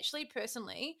I actually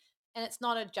personally, and it's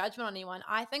not a judgment on anyone,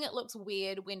 I think it looks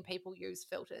weird when people use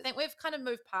filters. I think we've kind of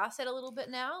moved past it a little bit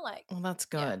now. Like, Well, that's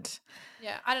yeah. good.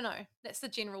 Yeah, I don't know. That's the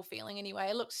general feeling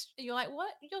anyway. You're like,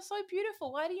 what? You're so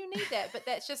beautiful. Why do you need that? But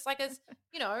that's just like,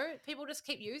 people just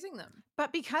keep using them.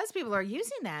 But because people are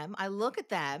using them, I look at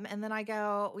them and then I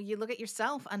go, well, you look at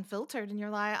yourself unfiltered and you're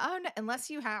like, oh, no, unless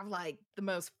you have like the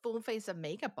most full face of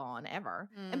makeup on ever.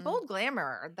 And Bold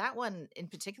Glamour, that one in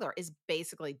particular, is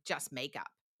basically just makeup.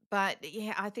 But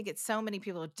yeah, I think it's so many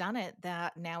people have done it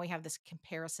that now we have this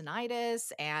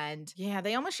comparisonitis, and yeah,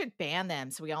 they almost should ban them.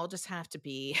 So we all just have to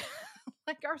be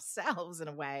like ourselves in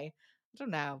a way. I don't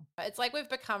know. It's like we've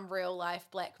become real life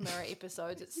Black Mirror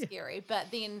episodes. It's Yeah. scary. But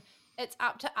then it's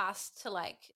up to us to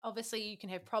like, obviously you can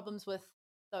have problems with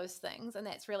those things and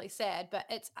that's really sad, but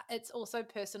it's also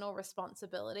personal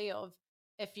responsibility of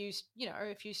if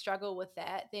you struggle with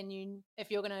that, then if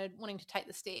you're wanting to take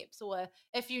the steps, or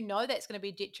if that's going to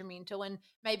be detrimental, and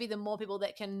maybe the more people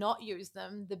that can not use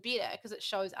them, the better, because it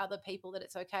shows other people that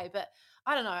it's okay. But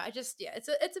I don't know. It's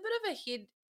a bit of a head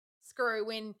screw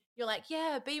when you're like,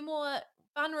 yeah, be more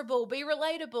vulnerable, be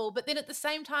relatable, but then at the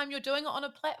same time you're doing it on a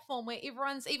platform where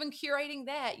everyone's even curating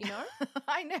that.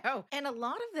 I know. And a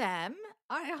lot of them,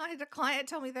 I had a client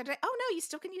tell me that, oh no, you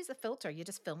still can use the filter. You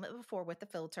just film it before with the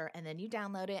filter and then you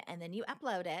download it and then you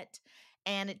upload it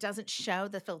and it doesn't show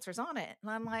the filters on it. And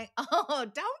I'm like, oh,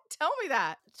 don't tell me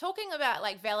that. Talking about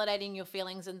like validating your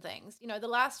feelings and things, the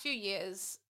last few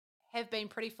years have been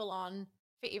pretty full on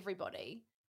for everybody.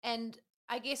 And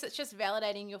I guess it's just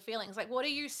validating your feelings. Like, what are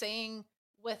you seeing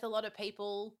with a lot of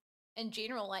people in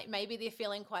general? Like, maybe they're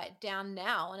feeling quite down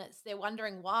now and they're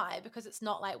wondering why, because it's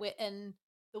not like we're in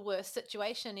the worst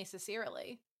situation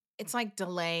necessarily. It's like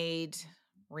delayed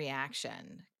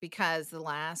reaction, because the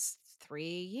last 3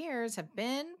 years have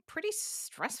been pretty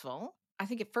stressful. I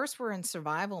think at first we're in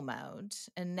survival mode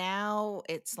and now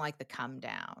it's like the come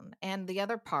down. And the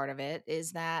other part of it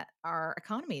is that our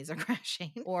economies are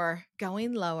crashing or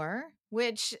going lower,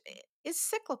 which is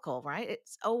cyclical, right?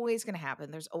 It's always going to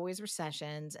happen. There's always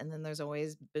recessions and then there's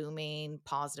always booming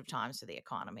positive times for the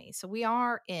economy. So we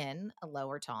are in a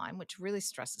lower time, which really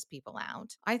stresses people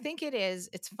out. I think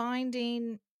it's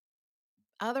finding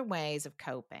other ways of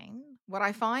coping. What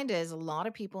I find is a lot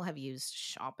of people have used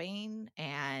shopping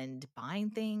and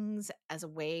buying things as a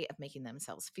way of making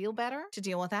themselves feel better to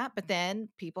deal with that. But then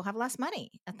people have less money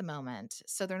at the moment.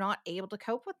 So they're not able to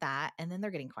cope with that. And then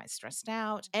they're getting quite stressed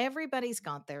out. Everybody's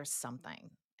got their something.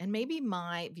 And maybe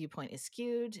my viewpoint is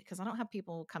skewed because I don't have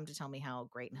people come to tell me how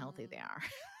great and healthy they are,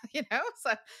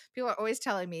 So people are always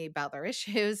telling me about their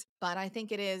issues. But I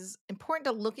think it is important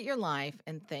to look at your life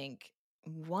and think,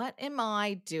 what am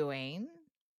I doing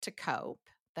to cope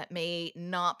that may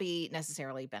not be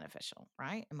necessarily beneficial,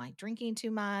 right? Am I drinking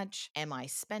too much? Am I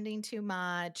spending too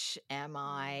much? Am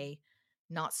I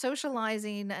not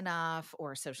socializing enough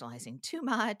or socializing too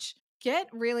much? Get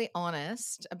really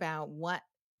honest about what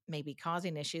may be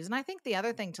causing issues. And I think the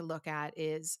other thing to look at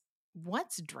is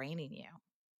what's draining you.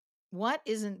 What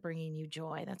isn't bringing you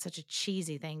joy? That's such a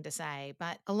cheesy thing to say,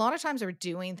 but a lot of times we're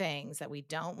doing things that we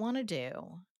don't want to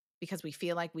do because we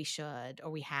feel like we should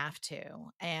or we have to.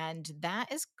 And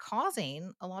that is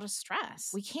causing a lot of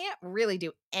stress. We can't really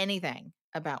do anything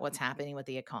about what's happening with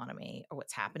the economy or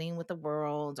what's happening with the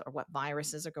world or what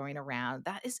viruses are going around.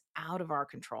 That is out of our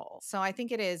control. So I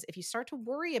think it is, if you start to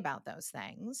worry about those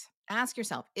things, ask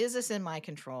yourself, is this in my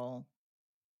control?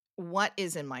 What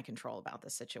is in my control about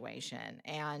this situation?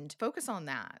 And focus on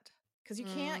that, because you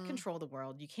can't control the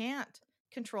world. You can't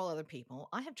control other people.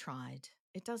 I have tried.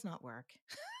 It does not work.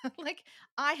 Like,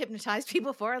 I hypnotize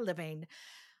people for a living.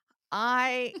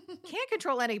 I can't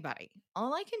control anybody.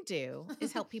 All I can do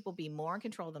is help people be more in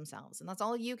control of themselves. And that's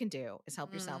all you can do is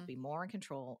help yourself be more in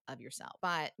control of yourself.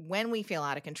 But when we feel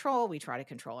out of control, we try to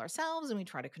control ourselves and we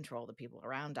try to control the people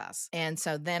around us. And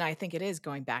so then I think it is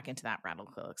going back into that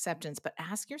radical acceptance. But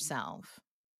ask yourself,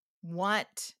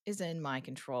 what is in my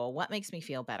control? What makes me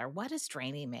feel better? What is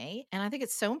draining me? And I think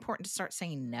it's so important to start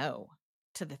saying no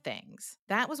to the things.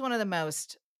 That was one of the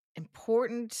most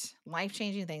important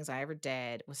life-changing things I ever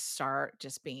did, was start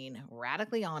just being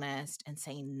radically honest and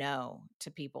saying no to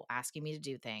people asking me to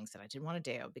do things that I didn't want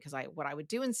to do. Because what I would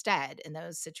do instead in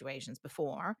those situations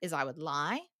before is I would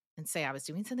lie and say I was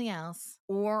doing something else,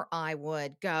 or I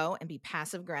would go and be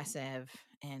passive aggressive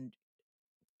and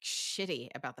shitty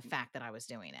about the fact that I was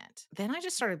doing it. Then I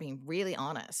just started being really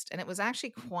honest, and it was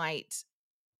actually quite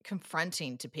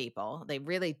confronting to people. They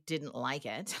really didn't like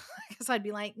it because I'd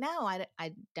be like, no,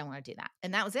 I don't want to do that.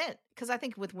 And that was it. Because I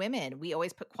think with women, we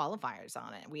always put qualifiers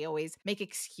on it. We always make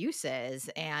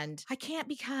excuses and I can't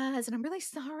because, and I'm really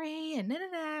sorry, and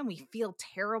and we feel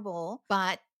terrible.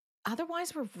 But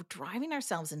otherwise, we're driving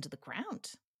ourselves into the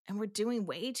ground and we're doing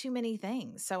way too many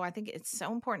things. So I think it's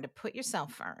so important to put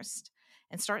yourself first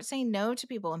and start saying no to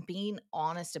people and being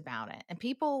honest about it. And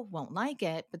people won't like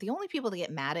it, but the only people that get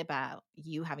mad about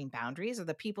you having boundaries are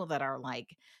the people that are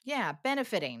like, yeah,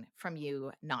 benefiting from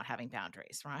you not having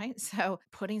boundaries, right? So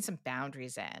putting some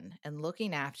boundaries in and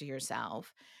looking after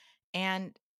yourself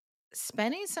and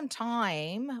spending some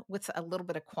time with a little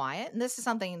bit of quiet. And this is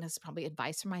something that's probably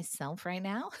advice for myself right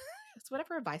now. It's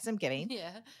whatever advice I'm giving.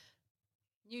 Yeah.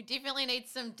 You definitely need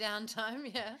some downtime.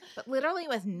 Yeah. But literally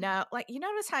with no, like, you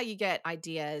notice how you get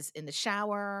ideas in the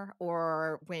shower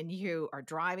or when you are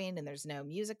driving and there's no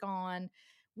music on.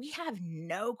 We have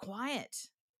no quiet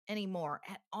anymore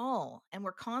at all. And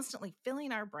we're constantly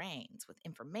filling our brains with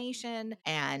information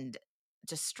and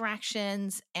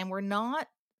distractions. And we're not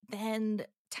then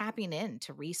tapping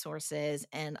into resources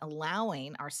and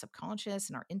allowing our subconscious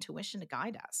and our intuition to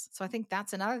guide us. So I think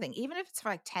that's another thing. Even if it's for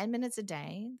like 10 minutes a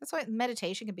day, that's why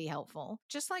meditation can be helpful.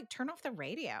 Just like turn off the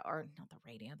radio, or not the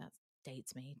radio, that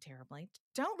dates me terribly.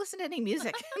 Don't listen to any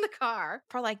music in the car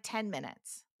for like 10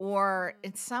 minutes, or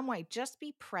in some way just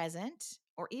be present,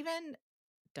 or even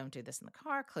don't do this in the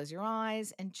car, close your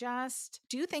eyes and just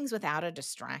do things without a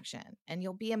distraction. And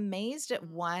you'll be amazed at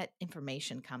what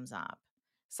information comes up.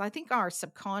 So I think our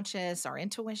subconscious, our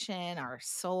intuition, our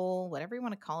soul, whatever you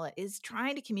want to call it, is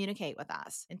trying to communicate with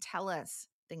us and tell us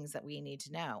things that we need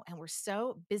to know. And we're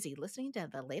so busy listening to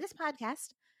the latest podcast.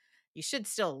 You should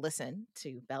still listen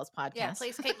to Belle's podcast. Yeah,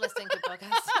 please keep listening to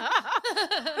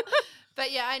podcasts.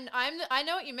 But yeah, I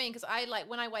know what you mean, because I, like,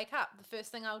 when I wake up, the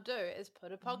first thing I'll do is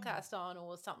put a podcast on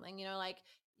or something. Like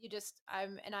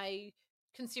I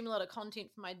consume a lot of content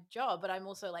for my job, but I'm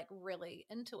also like really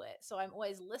into it. So I'm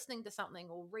always listening to something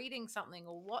or reading something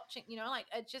or watching, like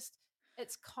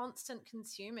it's constant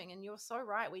consuming. And you're so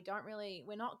right.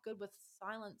 We're not good with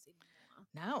silence anymore.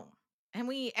 No.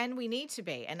 And we need to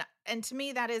be. And to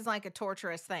me, that is like a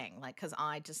torturous thing. Like, cause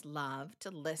I just love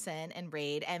to listen and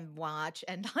read and watch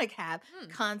and like have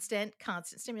constant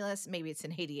stimulus. Maybe it's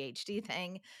an ADHD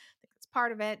thing. I think it's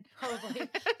part of it. Probably.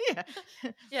 Yeah.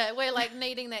 Yeah, we're like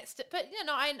needing that. But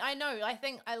I know. I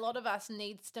think a lot of us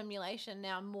need stimulation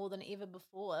now more than ever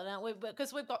before,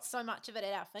 because we've got so much of it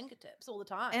at our fingertips all the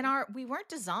time. And we weren't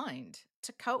designed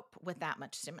to cope with that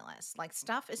much stimulus. Like,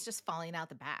 stuff is just falling out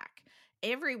the back.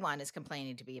 Everyone is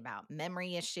complaining to be about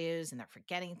memory issues and they're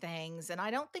forgetting things. And I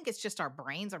don't think it's just our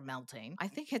brains are melting. I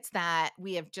think it's that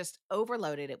we have just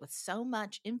overloaded it with so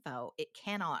much info, it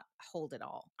cannot hold it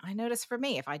all. I notice for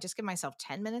me, if I just give myself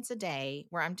 10 minutes a day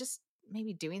where I'm just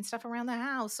maybe doing stuff around the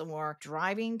house or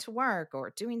driving to work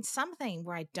or doing something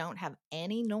where I don't have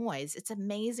any noise, it's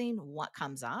amazing what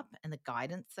comes up and the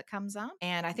guidance that comes up.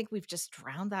 And I think we've just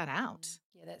drowned that out.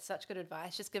 Yeah, that's such good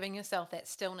advice. Just giving yourself that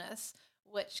stillness,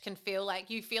 which can feel like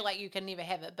you can never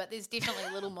have it, but there's definitely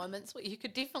little moments where you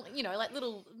could definitely, like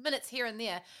little minutes here and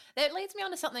there. That leads me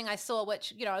on to something I saw,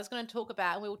 which, I was going to talk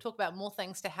about, and we will talk about more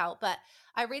things to help, but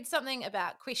I read something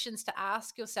about questions to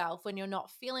ask yourself when you're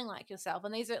not feeling like yourself.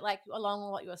 And these are like along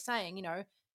with what you were saying,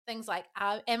 things like,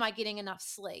 am I getting enough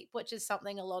sleep? Which is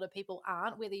something a lot of people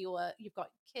aren't, whether you've got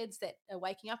kids that are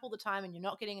waking up all the time and you're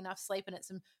not getting enough sleep, and it's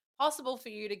possible for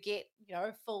you to get,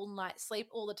 full night's sleep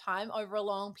all the time over a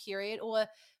long period. Or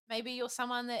maybe you're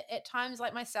someone that at times,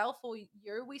 like myself or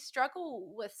we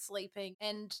struggle with sleeping.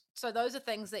 And so those are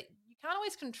things that you can't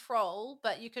always control,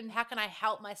 but how can I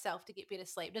help myself to get better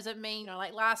sleep? Does it mean,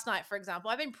 like last night, for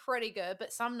example, I've been pretty good,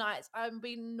 but some nights I've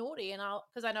been naughty, and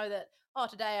because I know that,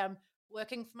 today I'm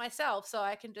working for myself, so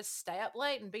I can just stay up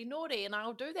late and be naughty. And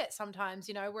I'll do that sometimes,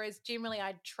 whereas generally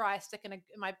I try stick in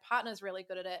my partner's really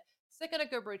good at it. Stick in a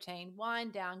good routine,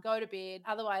 wind down, go to bed.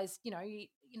 Otherwise, you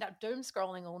end up doom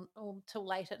scrolling all till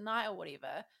late at night or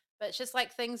whatever. But it's just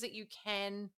like things that you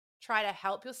can try to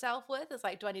help yourself with. It's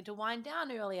like, do I need to wind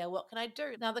down earlier? What can I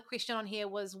do? Another question on here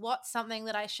was, what's something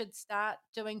that I should start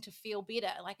doing to feel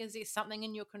better? Like, is there something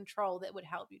in your control that would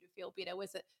help you to feel better?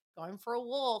 Was it going for a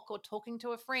walk or talking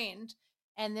to a friend?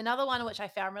 And then another one, which I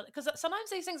found really, because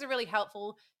sometimes these things are really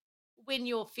helpful when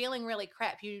you're feeling really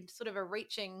crap, you sort of are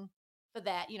reaching for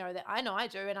that, that I know I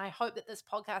do. And I hope that this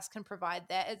podcast can provide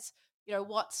that. It's,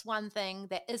 what's one thing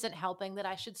that isn't helping that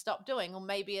I should stop doing? Or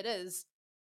maybe it is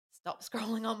stop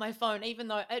scrolling on my phone, even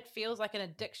though it feels like an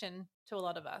addiction to a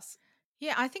lot of us.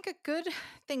 Yeah, I think a good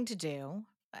thing to do,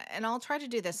 and I'll try to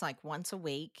do this like once a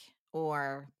week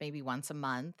or maybe once a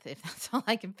month if that's all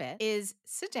I can fit, is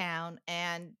sit down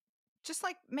and just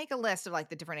like make a list of like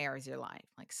the different areas of your life,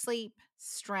 like sleep,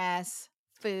 stress,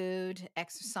 food,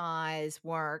 exercise,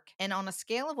 work. And on a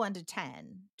scale of 1 to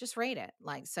 10, just rate it.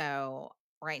 Like, so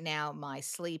right now my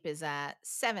sleep is at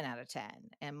 7 out of 10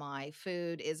 and my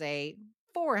food is a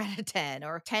 4 out of 10,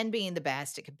 or 10 being the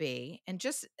best it could be. And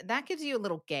just that gives you a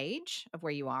little gauge of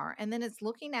where you are. And then it's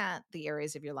looking at the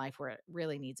areas of your life where it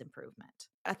really needs improvement.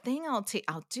 A thing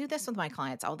I'll do this with my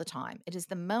clients all the time. It is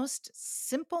the most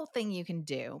simple thing you can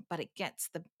do, but it gets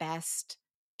the best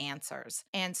answers.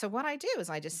 And so what I do is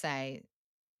I just say,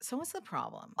 so what's the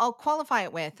problem? I'll qualify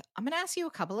it with, I'm going to ask you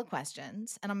a couple of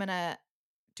questions and I'm going to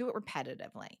do it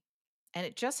repetitively. And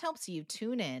it just helps you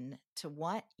tune in to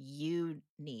what you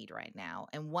need right now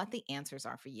and what the answers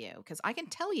are for you. Because I can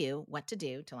tell you what to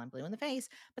do till I'm blue in the face,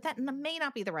 but that may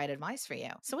not be the right advice for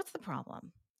you. So what's the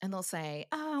problem? And they'll say,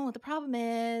 oh, the problem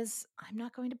is I'm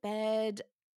not going to bed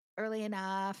early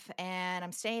enough and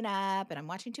I'm staying up and I'm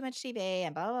watching too much TV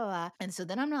and blah, blah, blah. And so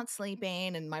then I'm not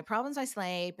sleeping and my problem's I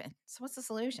sleep. And so what's the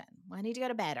solution? Well, I need to go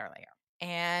to bed earlier.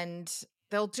 And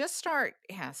they'll just start,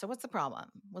 yeah, so what's the problem?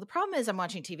 Well, the problem is I'm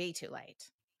watching TV too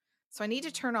late. So I need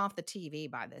to turn off the TV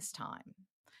by this time.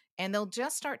 And they'll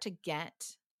just start to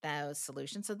get those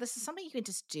solutions. So this is something you can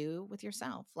just do with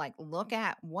yourself. Like look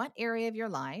at what area of your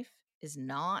life is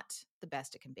not the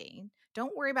best it can be.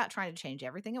 Don't worry about trying to change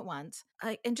everything at once.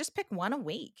 And just pick one a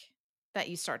week that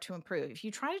you start to improve. If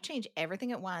you try to change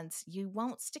everything at once, you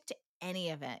won't stick to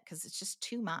any of it because it's just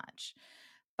too much.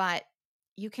 But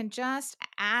you can just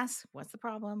ask, what's the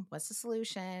problem? What's the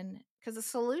solution? Because the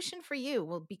solution for you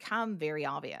will become very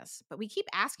obvious. But we keep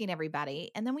asking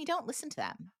everybody and then we don't listen to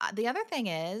them. The other thing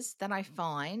is that I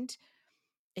find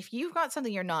if you've got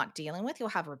something you're not dealing with, you'll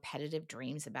have repetitive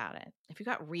dreams about it. If you've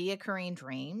got reoccurring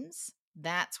dreams,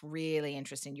 that's really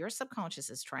interesting. Your subconscious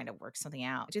is trying to work something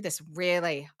out. I do this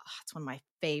really, it's one of my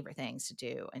favorite things to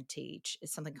do and teach.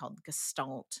 It's something called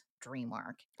Gestalt dream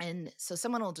work. And so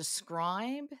someone will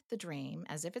describe the dream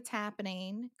as if it's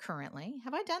happening currently.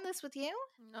 Have I done this with you?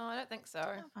 No, I don't think so.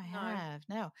 Oh, I have.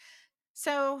 No.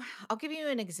 So I'll give you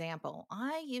an example.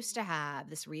 I used to have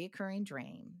this reoccurring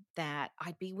dream that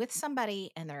I'd be with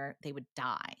somebody and they would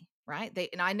die, right?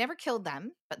 And I never killed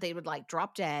them, but they would like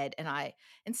drop dead. And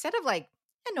instead of like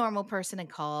a normal person and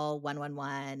call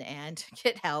 111 and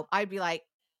get help, I'd be like,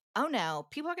 oh no,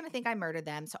 people are going to think I murdered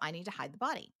them. So I need to hide the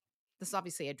body. This is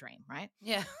obviously a dream, right?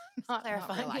 Yeah. Not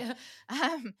clarifying. real life.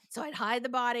 Yeah. So I'd hide the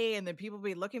body and then people would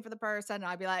be looking for the person. And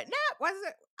I'd be like, no,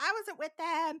 I wasn't with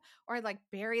them. Or I'd like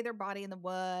bury their body in the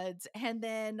woods. And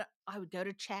then I would go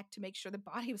to check to make sure the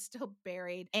body was still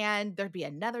buried. And there'd be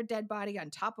another dead body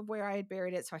on top of where I had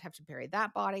buried it. So I'd have to bury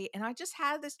that body. And I just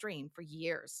had this dream for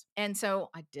years. And so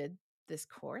I did this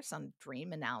course on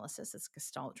dream analysis. It's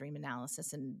Gestalt dream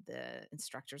analysis. And the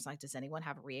instructor's like, does anyone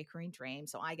have a reoccurring dream?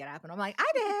 So I get up and I'm like,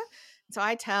 I do. So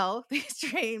I tell these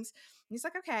dreams. And he's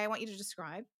like, okay, I want you to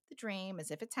describe the dream as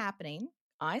if it's happening,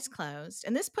 eyes closed.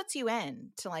 And this puts you in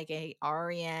to like a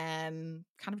REM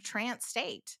kind of trance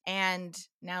state. And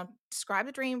now describe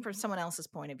the dream from someone else's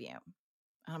point of view.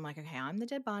 And I'm like, okay, I'm the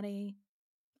dead body.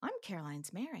 I'm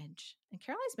Caroline's marriage. And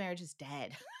Caroline's marriage is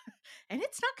dead. And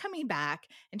it's not coming back.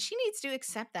 And she needs to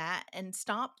accept that and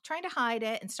stop trying to hide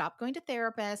it and stop going to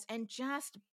therapists and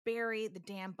just bury the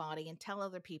damn body and tell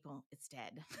other people it's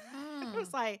dead. It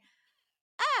was like,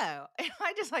 oh. And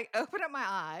I just like open up my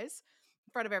eyes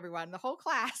in front of everyone. The whole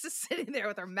class is sitting there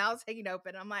with their mouths hanging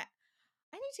open. I'm like,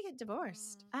 I need to get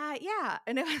divorced. Yeah.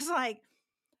 And it was like,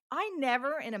 I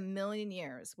never in a million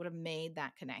years would have made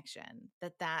that connection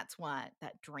that's what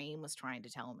that dream was trying to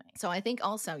tell me. So I think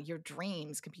also your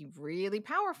dreams can be really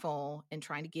powerful in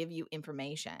trying to give you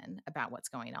information about what's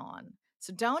going on.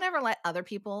 So don't ever let other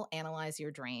people analyze your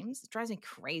dreams. It drives me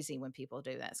crazy when people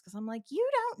do this because I'm like, you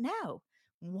don't know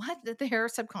what their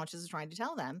subconscious is trying to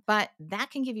tell them. But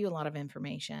that can give you a lot of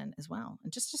information as well.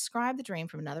 And just describe the dream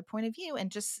from another point of view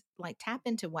and just like tap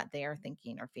into what they are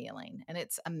thinking or feeling. And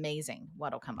it's amazing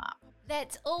what'll come up.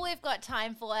 That's all we've got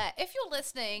time for. If you're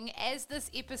listening as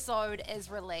this episode is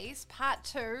released, part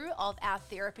 2 of our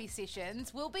therapy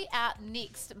sessions will be out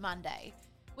next Monday.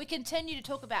 We continue to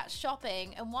talk about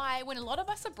shopping and why, when a lot of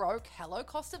us are broke, hello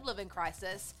cost of living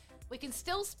crisis, we can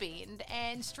still spend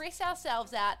and stress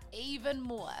ourselves out even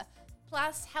more.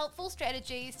 Plus, helpful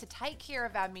strategies to take care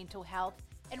of our mental health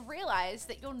and realize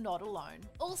that you're not alone.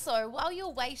 Also, while you're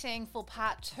waiting for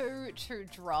part 2 to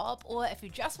drop, or if you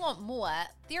just want more,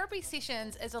 Therapy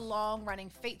Sessions is a long-running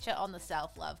feature on the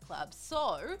Self-Love Club.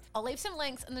 So, I'll leave some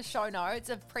links in the show notes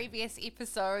of previous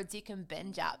episodes you can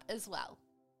binge up as well.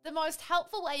 The most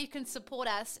helpful way you can support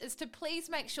us is to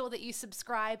please make sure that you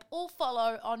subscribe or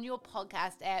follow on your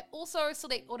podcast app. Also,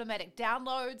 select automatic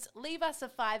downloads, leave us a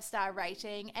 5-star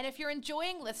rating, and if you're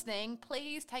enjoying listening,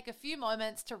 please take a few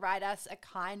moments to write us a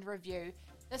kind review.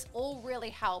 This all really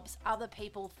helps other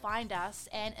people find us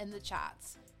and in the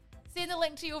charts. Send the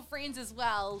link to your friends as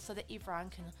well so that everyone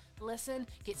can listen,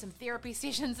 get some therapy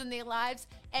sessions in their lives,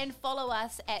 and follow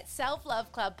us at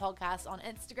Self-Love Club Podcast on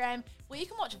Instagram, where you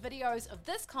can watch videos of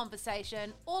this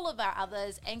conversation, all of our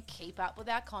others, and keep up with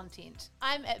our content.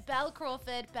 I'm at Belle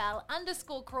Crawford,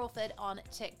 Belle_Crawford on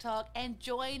TikTok, and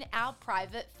join our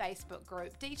private Facebook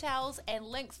group. Details and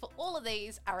links for all of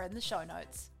these are in the show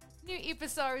notes. New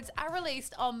episodes are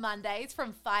released on Mondays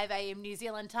from 5 a.m. New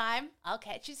Zealand time. I'll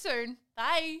catch you soon.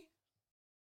 Bye.